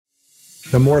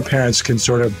The more parents can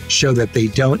sort of show that they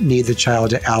don't need the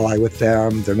child to ally with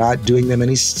them, they're not doing them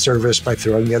any service by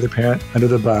throwing the other parent under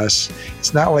the bus.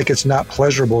 It's not like it's not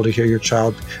pleasurable to hear your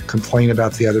child complain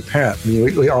about the other parent. I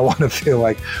mean, we all want to feel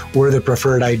like we're the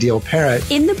preferred ideal parent.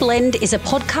 In the Blend is a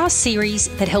podcast series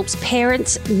that helps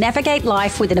parents navigate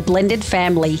life within a blended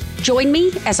family. Join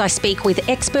me as I speak with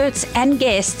experts and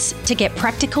guests to get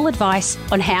practical advice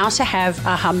on how to have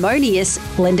a harmonious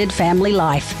blended family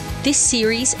life. This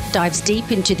series dives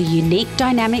deep into the unique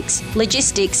dynamics,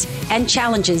 logistics, and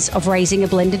challenges of raising a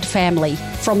blended family.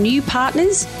 From new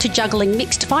partners to juggling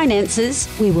mixed finances,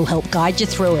 we will help guide you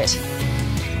through it.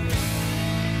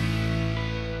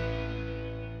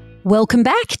 Welcome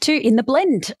back to In the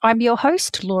Blend. I'm your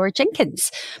host, Laura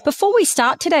Jenkins. Before we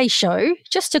start today's show,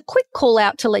 just a quick call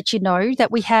out to let you know that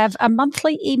we have a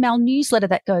monthly email newsletter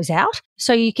that goes out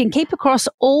so you can keep across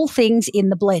all things In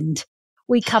the Blend.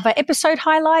 We cover episode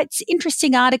highlights,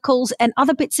 interesting articles, and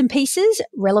other bits and pieces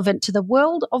relevant to the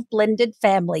world of blended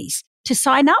families. To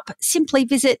sign up, simply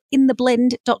visit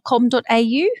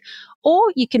intheblend.com.au,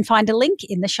 or you can find a link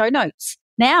in the show notes.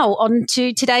 Now, on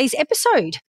to today's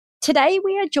episode. Today,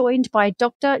 we are joined by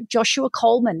Dr. Joshua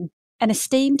Coleman, an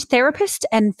esteemed therapist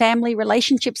and family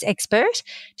relationships expert,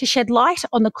 to shed light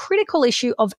on the critical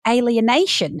issue of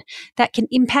alienation that can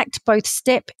impact both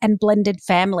step and blended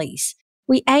families.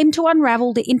 We aim to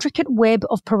unravel the intricate web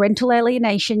of parental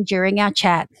alienation during our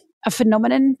chat, a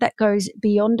phenomenon that goes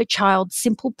beyond a child's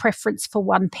simple preference for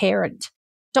one parent.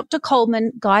 Dr.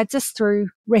 Coleman guides us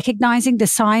through recognizing the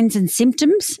signs and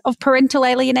symptoms of parental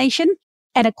alienation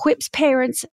and equips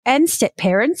parents and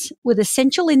step-parents with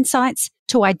essential insights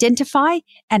to identify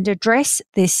and address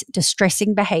this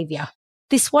distressing behavior.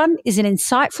 This one is an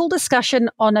insightful discussion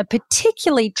on a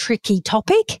particularly tricky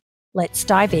topic. Let's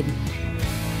dive in.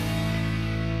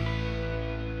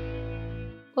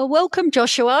 Well, welcome,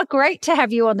 Joshua. Great to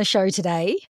have you on the show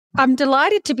today. I'm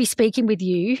delighted to be speaking with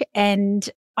you, and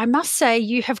I must say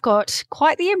you have got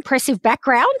quite the impressive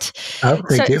background. Oh,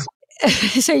 thank you.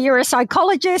 So you're a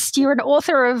psychologist, you're an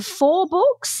author of 4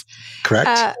 books.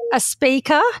 Correct. A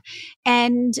speaker,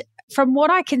 and from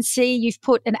what I can see, you've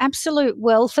put an absolute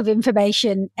wealth of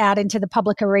information out into the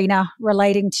public arena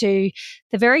relating to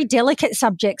the very delicate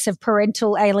subjects of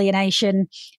parental alienation,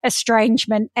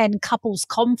 estrangement, and couples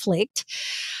conflict.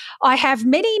 I have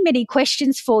many, many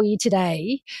questions for you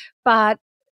today, but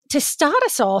to start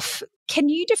us off, can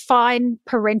you define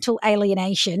parental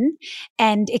alienation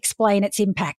and explain its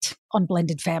impact on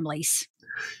blended families?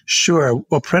 Sure.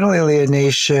 Well, parental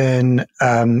alienation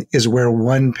is where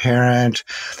one parent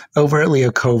overtly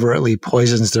or covertly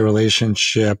poisons the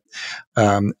relationship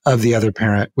of the other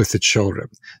parent with the children.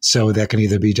 So that can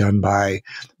either be done by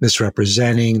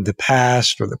misrepresenting the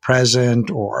past or the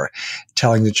present, or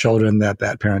telling the children that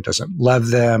that parent doesn't love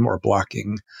them, or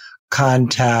blocking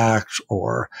contact,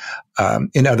 or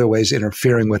in other ways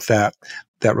interfering with that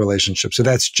relationship. So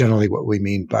that's generally what we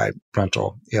mean by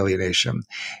parental alienation.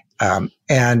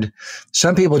 And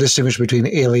some people distinguish between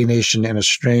alienation and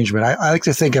estrangement. I like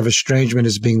to think of estrangement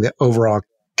as being the overall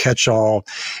catch-all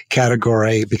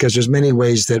category, because there's many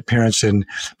ways that parents and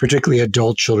particularly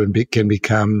adult children can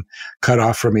become cut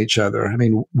off from each other. I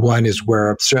mean, one is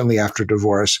where certainly after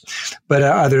divorce, but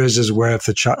others is where if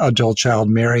the adult child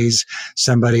marries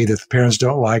somebody that the parents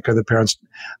don't like, or the parents,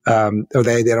 or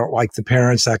they don't like the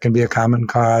parents, that can be a common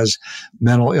cause.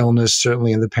 Mental illness,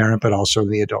 certainly in the parent, but also in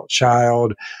the adult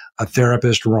child. A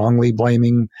therapist wrongly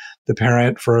blaming the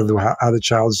parent for how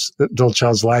the adult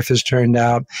child's life has turned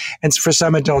out. And for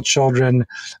some adult children,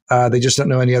 they just don't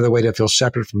know any other way to feel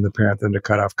separate from the parent than to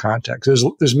cut off contact.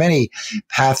 So there's many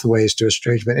pathways to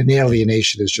estrangement, and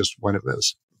alienation is just one of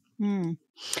those. Mm.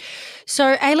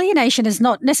 So alienation is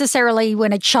not necessarily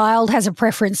when a child has a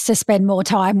preference to spend more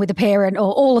time with a parent,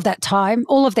 or all of their time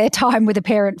with a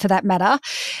parent for that matter.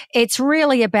 It's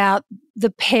really about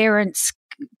the parent's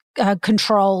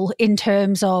control in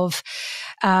terms of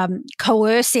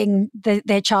coercing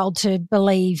their child to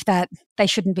believe that they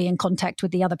shouldn't be in contact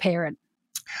with the other parent.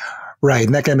 Right.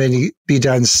 And that can be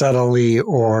done subtly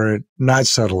or not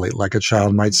subtly. Like a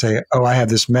child might say, oh, I have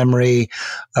this memory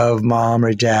of mom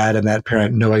or dad, and that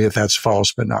parent knowing that that's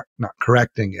false, but not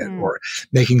correcting it, or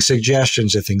making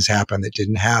suggestions that things happen that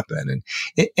didn't happen.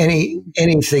 And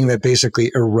anything that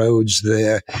basically erodes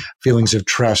the feelings of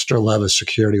trust or love or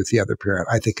security with the other parent,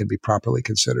 I think can be properly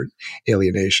considered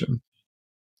alienation.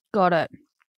 Got it.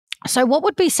 So what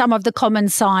would be some of the common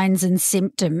signs and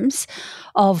symptoms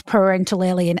of parental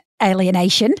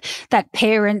alienation that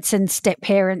parents and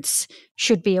step-parents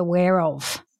should be aware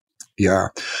of? Yeah.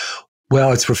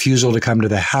 Well, it's refusal to come to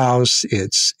the house.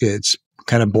 It's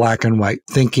kind of black and white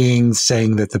thinking,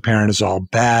 saying that the parent is all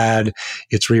bad.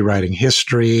 It's rewriting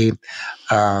history.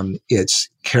 It's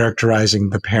characterizing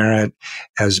the parent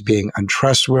as being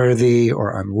untrustworthy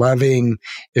or unloving.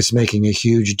 It's making a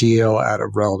huge deal out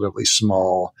of relatively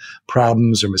small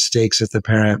problems or mistakes that the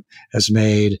parent has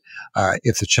made.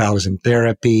 If the child is in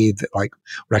therapy, like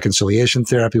reconciliation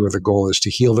therapy, where the goal is to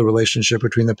heal the relationship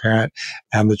between the parent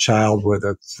and the child, where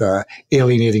the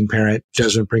alienating parent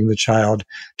doesn't bring the child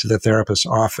to the therapist's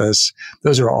office.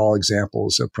 Those are all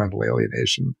examples of parental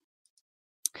alienation.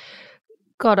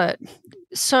 Got it.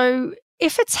 So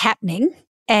if it's happening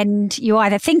and you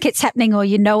either think it's happening or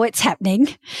you know it's happening,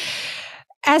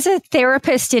 as a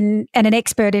therapist and an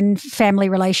expert in family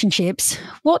relationships,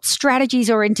 what strategies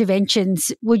or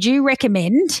interventions would you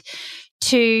recommend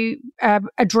to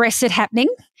address it happening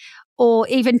or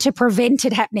even to prevent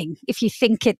it happening if you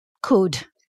think it could?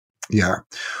 Yeah.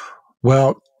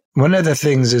 Well, one of the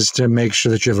things is to make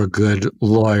sure that you have a good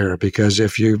lawyer, because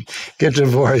if you get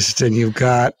divorced and you've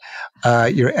got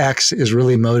your ex is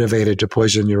really motivated to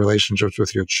poison your relationships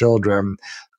with your children,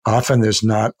 often there's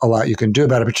not a lot you can do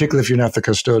about it, particularly if you're not the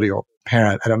custodial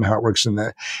parent. I don't know how it works in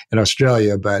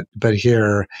Australia, but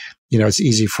here, it's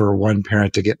easy for one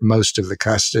parent to get most of the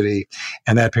custody,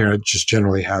 and that parent just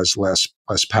generally has less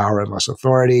power and less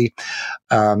authority,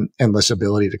 and less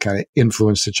ability to kind of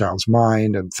influence the child's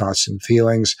mind and thoughts and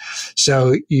feelings.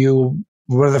 So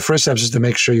one of the first steps is to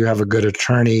make sure you have a good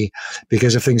attorney,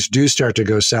 because if things do start to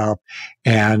go south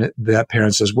and that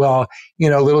parent says, well,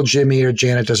 little Jimmy or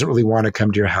Janet doesn't really want to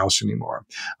come to your house anymore,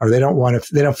 or they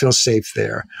don't feel safe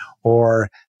there, or,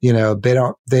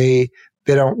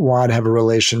 they don't want to have a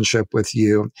relationship with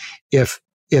you. If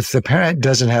the parent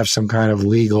doesn't have some kind of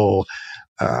legal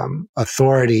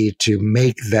authority to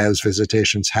make those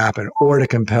visitations happen or to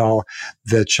compel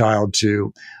the child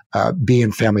to be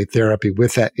in family therapy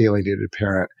with that alienated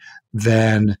parent,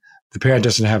 then the parent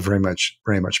doesn't have very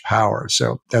much power.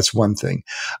 So that's one thing.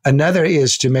 Another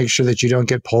is to make sure that you don't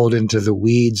get pulled into the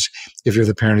weeds if you're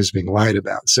the parent who's being lied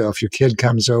about. So if your kid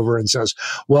comes over and says,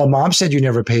 well, mom said you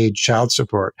never paid child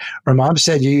support, or mom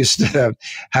said you used to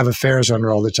have affairs on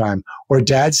her all the time, or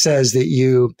dad says that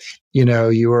you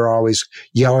were always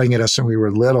yelling at us when we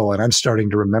were little, and I'm starting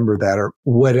to remember that, or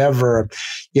whatever.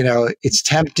 It's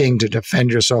tempting to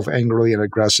defend yourself angrily and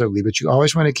aggressively, but you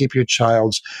always want to keep your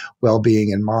child's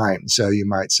well-being in mind. So you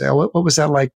might say, oh, what was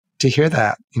that like to hear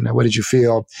that? What did you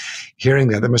feel hearing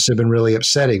that? That must have been really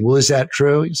upsetting. Well, is that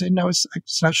true? You say, no, it's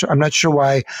not sure. I'm not sure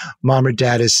why mom or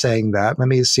dad is saying that. Let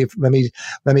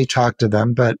me talk to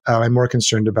them, but I'm more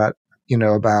concerned about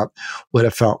what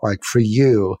it felt like for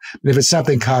you. And if it's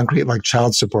something concrete like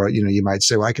child support, you might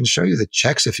say, well, I can show you the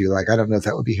checks if you like. I don't know if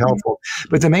that would be helpful.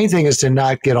 But the main thing is to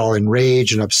not get all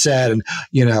enraged and upset. And,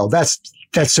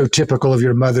 that's so typical of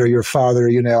your mother or your father.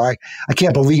 I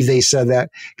can't believe they said that,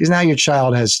 because now your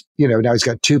child has, now he's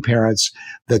got two parents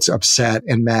that's upset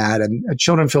and mad, and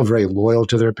children feel very loyal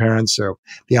to their parents. So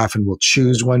they often will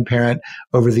choose one parent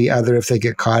over the other if they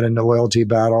get caught in a loyalty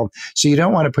battle. So you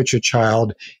don't want to put your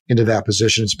child into that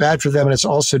position. It's bad for them. And it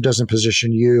also doesn't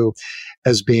position you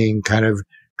as being kind of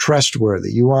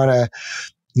trustworthy. You want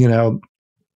to,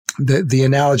 the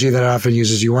analogy that I often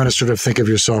use is you want to sort of think of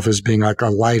yourself as being like a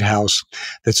lighthouse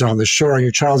that's on the shore, and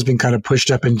your child's being kind of pushed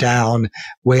up and down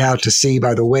way out to sea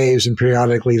by the waves, and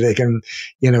periodically they can,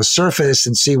 surface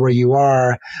and see where you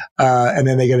are. And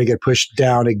then they're going to get pushed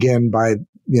down again by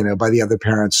the other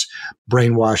parent's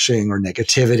brainwashing or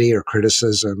negativity or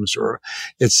criticisms or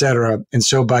et cetera. And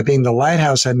so by being the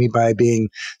lighthouse, I mean by being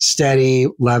steady,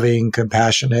 loving,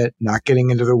 compassionate, not getting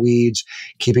into the weeds,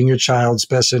 keeping your child's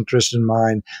best interest in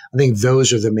mind. I think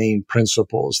those are the main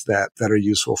principles that are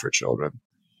useful for children.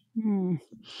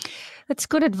 That's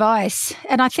good advice.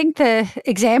 And I think the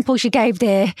examples you gave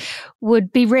there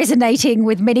would be resonating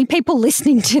with many people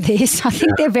listening to this. I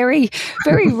think they're very,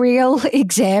 very real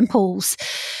examples.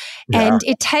 Yeah. And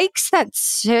it takes that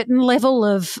certain level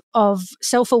of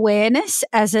self-awareness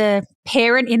as a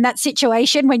parent in that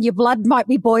situation when your blood might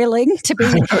be boiling to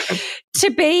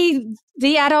be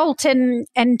the adult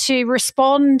and to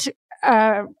respond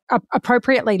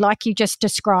appropriately, like you just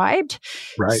described.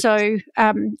 Right. So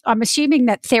I'm assuming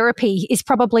that therapy is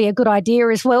probably a good idea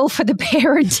as well for the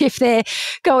parent if they're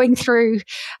going through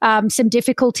some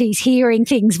difficulties hearing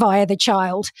things via the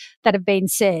child that have been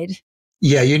said.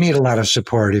 Yeah, you need a lot of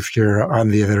support if you're on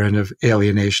the other end of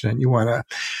alienation and you want to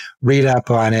read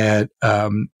up on it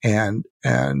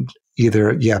and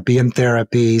either, be in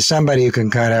therapy, somebody who can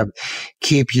kind of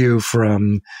keep you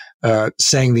from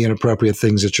saying the inappropriate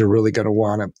things that you're really going to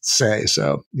want to say.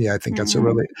 So yeah, I think that's a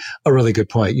really good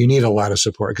point. You need a lot of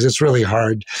support because it's really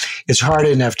hard. It's hard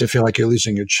enough to feel like you're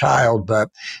losing your child, but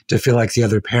to feel like the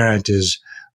other parent is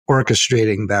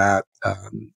orchestrating that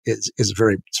is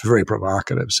very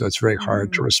provocative. So it's very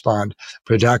hard to respond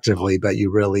productively, but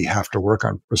you really have to work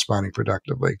on responding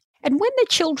productively. And when the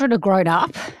children are grown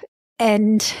up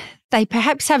and they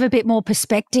perhaps have a bit more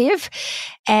perspective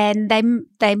and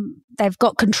they've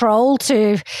got control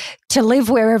to live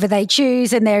wherever they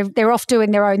choose and they're off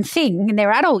doing their own thing in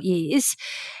their adult years,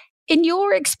 in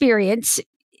your experience,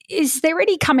 is there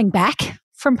any coming back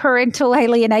from parental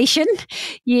alienation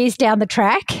years down the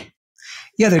track?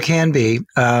 Yeah, there can be.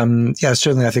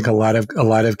 Certainly. I think a lot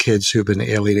of kids who've been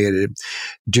alienated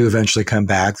do eventually come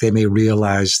back. They may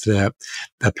realize that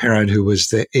the parent who was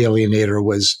the alienator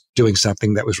was doing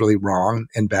something that was really wrong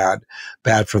and bad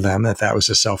for them, that was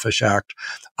a selfish act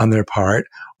on their part,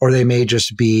 or they may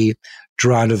just be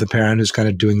drawn to the parent who's kind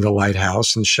of doing the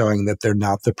lighthouse and showing that they're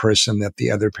not the person that the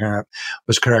other parent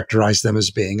was characterized them as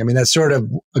being. I mean, that's sort of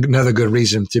another good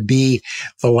reason to be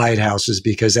the lighthouse, is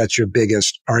because that's your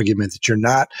biggest argument, that you're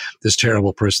not this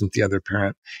terrible person that the other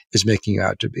parent is making you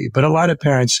out to be. But a lot of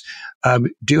parents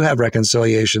do have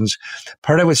reconciliations.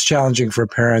 Part of what's challenging for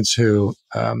parents who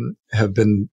have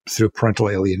been through parental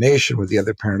alienation, where the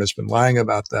other parent has been lying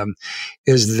about them,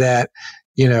 is that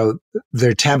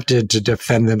they're tempted to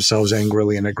defend themselves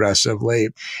angrily and aggressively.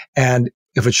 And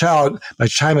if by the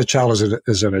time a child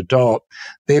is an adult,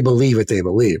 they believe what they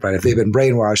believe, right? If they've been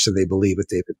brainwashed, then they believe what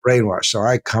they've been brainwashed. So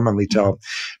I commonly tell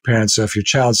parents, so if your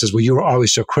child says, well, you were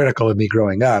always so critical of me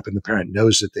growing up, and the parent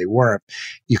knows that they weren't,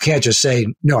 you can't just say,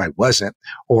 no, I wasn't,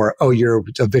 or, oh, you're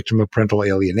a victim of parental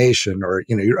alienation, or,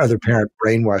 your other parent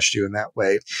brainwashed you in that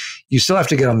way. You still have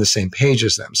to get on the same page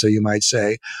as them. So you might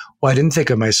say, well, I didn't think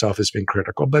of myself as being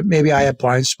critical, but maybe I have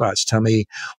blind spots. Tell me,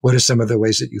 what are some of the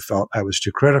ways that you felt I was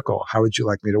too critical? How would you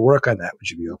like me to work on that?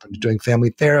 Would you be open to doing family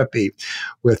therapy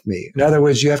with me? In other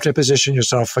words, you have to position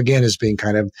yourself again as being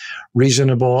kind of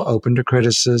reasonable, open to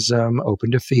criticism,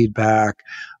 open to feedback,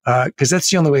 because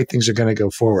that's the only way things are going to go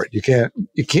forward. You can't,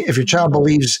 if your child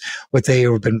believes what they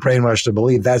have been brainwashed to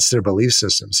believe, that's their belief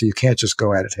system. So you can't just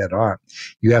go at it head on.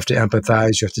 You have to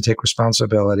empathize. You have to take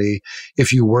responsibility.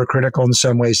 If you were critical in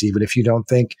some ways, even if you don't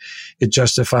think it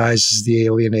justifies the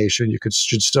alienation,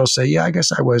 should still say, yeah, I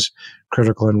guess I was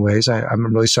critical in ways.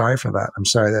 I'm really sorry for that. I'm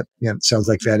sorry that it sounds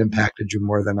like that impacted you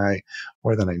more than I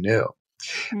knew.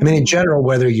 I mean, in general,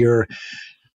 whether your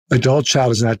adult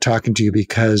child is not talking to you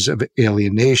because of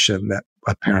alienation, that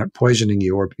a parent poisoning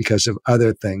you, or because of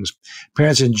other things,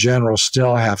 parents in general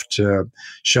still have to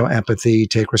show empathy,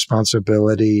 take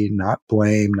responsibility, not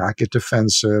blame, not get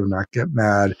defensive, not get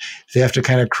mad. They have to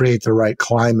kind of create the right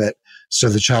climate so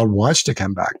the child wants to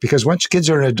come back. Because once kids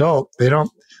are an adult,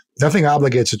 nothing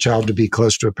obligates a child to be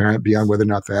close to a parent beyond whether or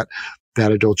not that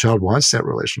adult child wants that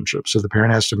relationship. So the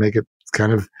parent has to make it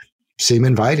kind of seem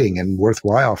inviting and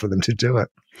worthwhile for them to do it.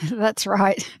 That's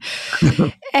right.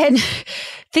 And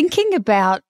thinking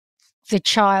about the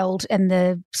child and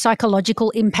the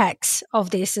psychological impacts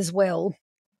of this as well,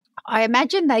 I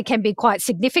imagine they can be quite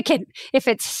significant if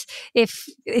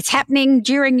it's happening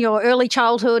during your early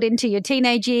childhood into your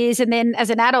teenage years, and then as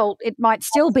an adult, it might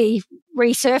still be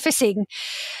resurfacing.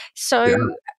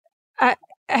 So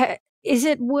is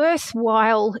it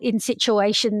worthwhile in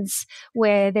situations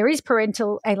where there is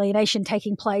parental alienation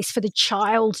taking place for the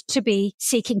child to be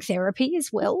seeking therapy as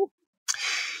well?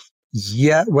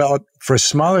 Yeah, well, for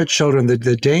smaller children, the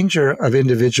danger of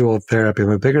individual therapy,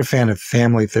 I'm a bigger fan of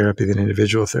family therapy than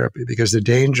individual therapy, because the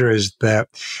danger is that,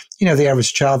 the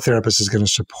average child therapist is going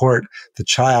to support the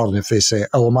child. And if they say,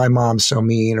 oh, well, my mom's so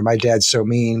mean or my dad's so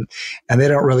mean, and they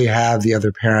don't really have the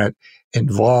other parent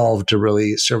involved to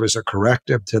really serve as a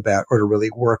corrective to that, or to really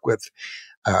work with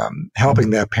helping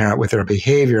that parent with their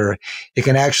behavior, it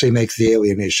can actually make the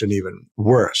alienation even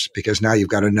worse, because now you've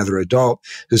got another adult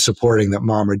who's supporting that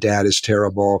mom or dad is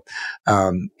terrible,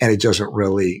 and it doesn't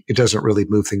really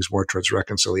move things more towards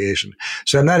reconciliation.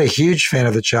 So I'm not a huge fan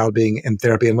of the child being in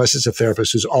therapy unless it's a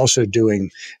therapist who's also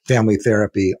doing family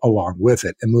therapy along with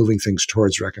it and moving things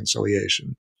towards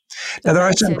reconciliation. Now, there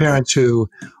are some parents who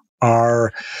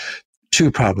are too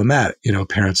problematic.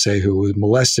 Parents say who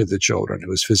molested the children, who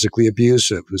was physically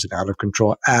abusive, who's an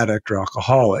out-of-control addict or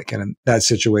alcoholic. And in that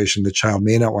situation, the child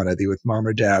may not want to be with mom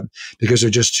or dad because they're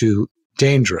just too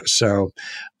dangerous. So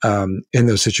in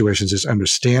those situations, it's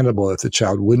understandable that the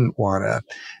child wouldn't want to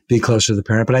be close to the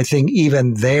parent. But I think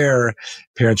even there,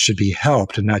 parents should be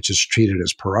helped and not just treated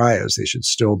as pariahs. They should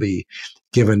still be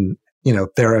given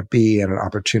therapy and an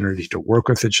opportunity to work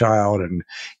with the child and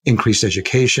increased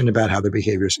education about how their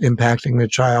behavior is impacting the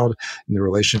child and the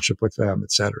relationship with them,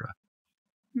 et cetera.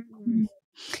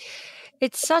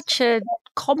 It's such a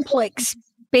complex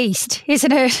beast,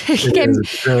 isn't it? It is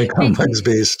a very complex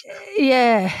beast.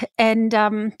 Yeah, and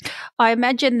I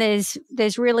imagine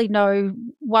there's really no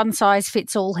one size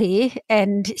fits all here,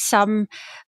 and some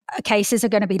cases are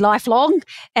going to be lifelong,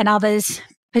 and others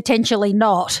potentially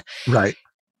not. Right.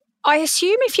 I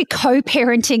assume if you're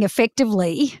co-parenting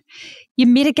effectively, you're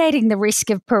mitigating the risk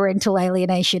of parental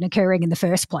alienation occurring in the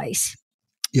first place.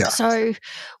 Yeah. So,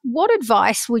 what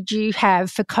advice would you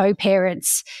have for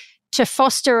co-parents to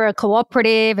foster a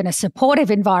cooperative and a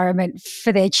supportive environment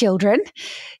for their children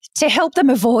to help them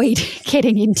avoid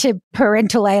getting into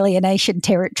parental alienation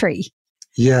territory?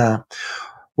 Yeah.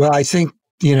 Well, I think,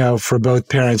 for both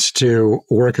parents to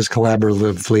work as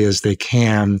collaboratively as they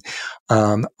can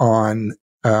on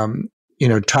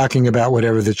talking about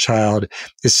whatever the child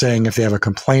is saying. If they have a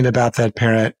complaint about that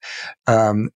parent,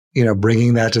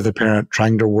 bringing that to the parent,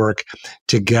 trying to work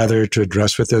together to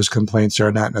address what those complaints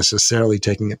are, not necessarily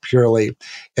taking it purely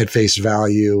at face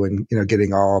value and,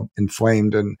 getting all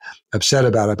inflamed and upset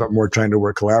about it, but more trying to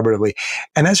work collaboratively.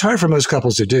 And that's hard for most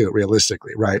couples to do,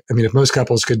 realistically, right? I mean, if most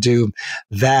couples could do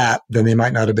that, then they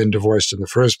might not have been divorced in the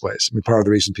first place. I mean, part of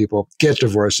the reason people get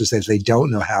divorced is that they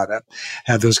don't know how to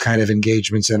have those kind of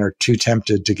engagements and are too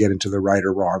tempted to get into the right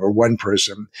or wrong, or one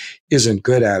person isn't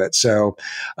good at it. So,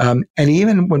 and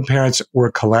even when parents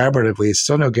work collaboratively, it's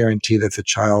still no guarantee that the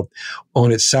child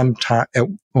won't at some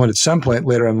point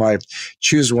later in life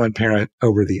choose one parent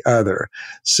over the other.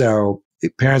 So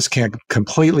parents can't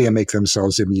completely make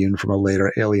themselves immune from a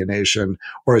later alienation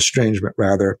or estrangement,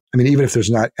 rather. I mean, even if there's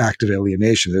not active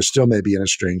alienation, there still may be an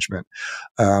estrangement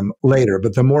later.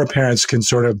 But the more parents can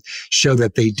sort of show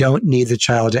that they don't need the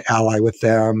child to ally with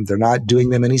them, they're not doing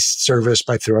them any service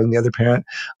by throwing the other parent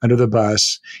under the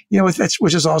bus,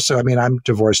 which is also, I mean, I'm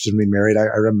divorced and remarried. I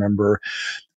remember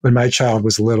when my child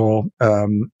was little,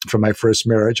 from my first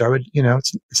marriage, I would,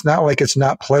 it's not like it's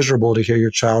not pleasurable to hear your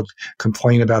child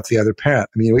complain about the other parent.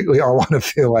 I mean, we all want to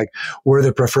feel like we're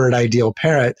the preferred ideal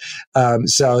parent.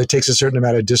 So it takes a certain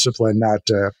amount of discipline not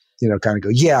to, kind of go,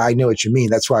 yeah, I know what you mean.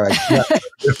 That's why I,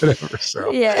 whatever.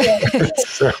 So,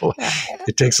 so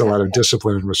it takes a lot of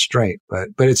discipline and restraint, but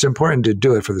it's important to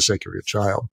do it for the sake of your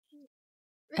child.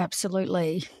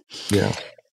 Absolutely. Yeah.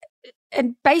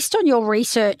 And based on your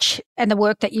research and the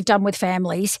work that you've done with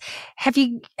families, have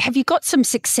you got some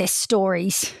success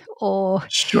stories or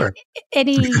Sure.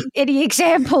 any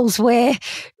examples where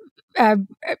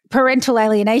parental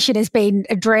alienation has been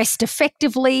addressed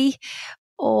effectively,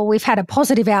 or we've had a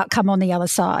positive outcome on the other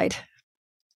side?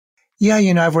 Yeah,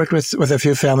 I've worked with a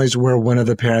few families where one of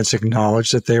the parents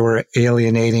acknowledged that they were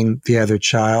alienating the other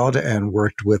child and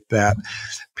worked with that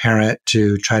parent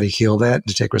to try to heal that,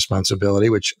 to take responsibility,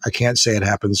 which I can't say it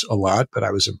happens a lot, but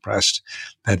I was impressed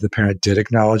that the parent did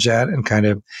acknowledge that and kind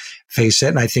of face it.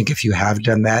 And I think if you have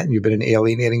done that and you've been an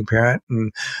alienating parent,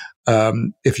 and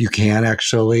if you can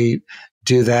actually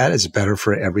do that, it's better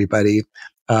for everybody.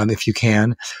 If you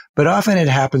can. But often it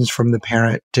happens from the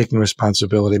parent taking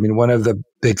responsibility. I mean, one of the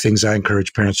big things I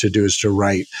encourage parents to do is to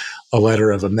write a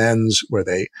letter of amends where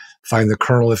they find the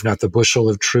kernel, if not the bushel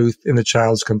of truth in the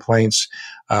child's complaints,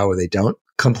 where they don't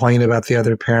complain about the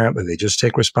other parent, but they just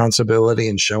take responsibility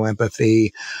and show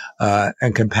empathy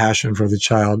and compassion for the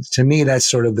child. To me, that's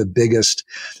sort of the biggest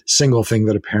single thing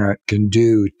that a parent can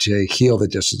do to heal the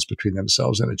distance between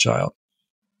themselves and a child.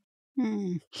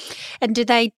 And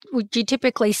would you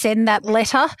typically send that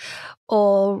letter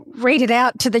or read it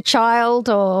out to the child,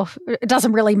 or it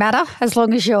doesn't really matter as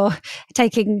long as you're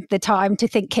taking the time to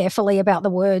think carefully about the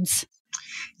words?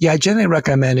 Yeah, I generally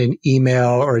recommend an email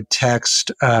or a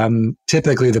text.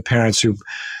 Typically the parents who,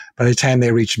 by the time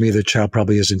they reach me, the child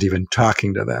probably isn't even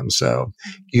talking to them. So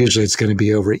usually it's going to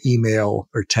be over email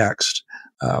or text.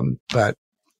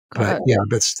 But yeah,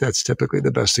 that's typically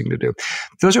the best thing to do.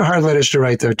 Those are hard letters to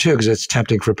write, though, too, because it's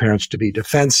tempting for parents to be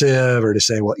defensive or to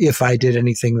say, well, if I did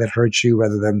anything that hurt you,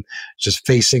 rather than just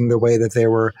facing the way that they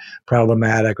were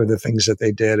problematic or the things that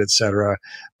they did, et cetera.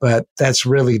 But that's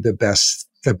really the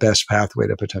best pathway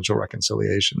to potential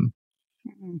reconciliation.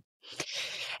 Mm-hmm.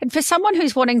 And for someone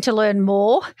who's wanting to learn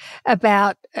more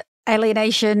about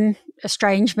alienation,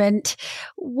 estrangement,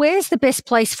 where's the best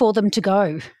place for them to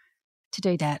go to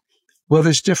do that? Well,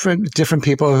 there's different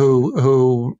people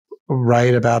who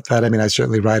write about that. I mean, I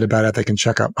certainly write about it. They can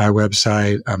check out my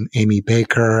website. Amy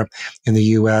Baker in the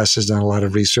U.S. has done a lot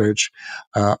of research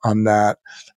on that.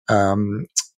 Trying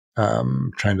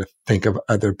to think of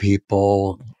other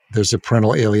people. There's a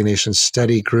parental alienation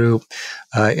study group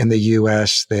in the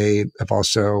U.S. They have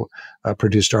also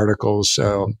produced articles.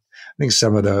 So I think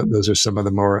those are some of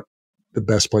the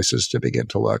best places to begin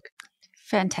to look.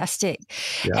 Fantastic.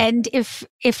 Yeah. And if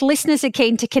listeners are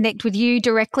keen to connect with you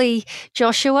directly,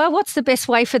 Joshua, what's the best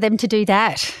way for them to do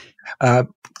that?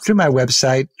 Through my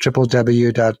website,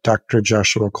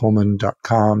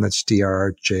 www.drjoshuacoleman.com. That's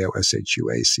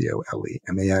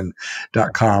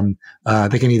drjoshuacoleman.com.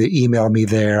 They can either email me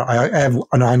there. I have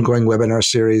an ongoing webinar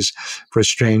series for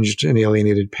estranged and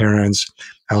alienated parents.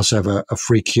 I also have a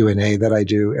free Q&A that I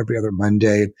do every other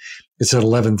Monday. It's at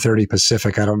 11:30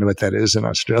 Pacific. I don't know what that is in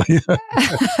Australia.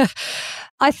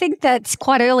 I think that's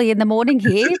quite early in the morning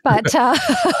here, but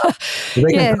They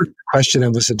can put a question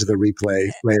and listen to the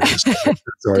replay later.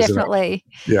 So definitely.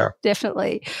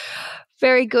 Definitely.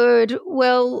 Very good.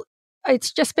 Well,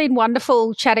 it's just been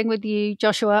wonderful chatting with you,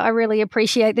 Joshua. I really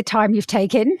appreciate the time you've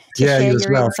taken to share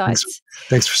your insights.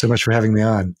 Thanks so much for having me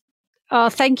on. Oh,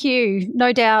 thank you.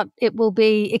 No doubt it will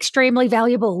be extremely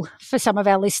valuable for some of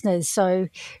our listeners. So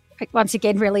once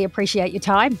again, really appreciate your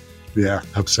time. Yeah,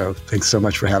 hope so. Thanks so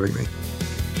much for having me.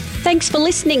 Thanks for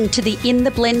listening to the In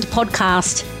the Blend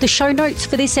podcast. The show notes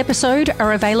for this episode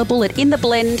are available at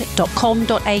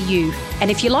intheblend.com.au.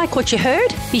 And if you like what you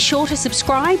heard, be sure to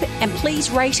subscribe and please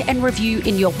rate and review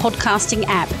in your podcasting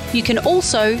app. You can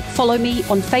also follow me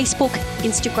on Facebook,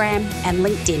 Instagram, and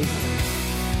LinkedIn.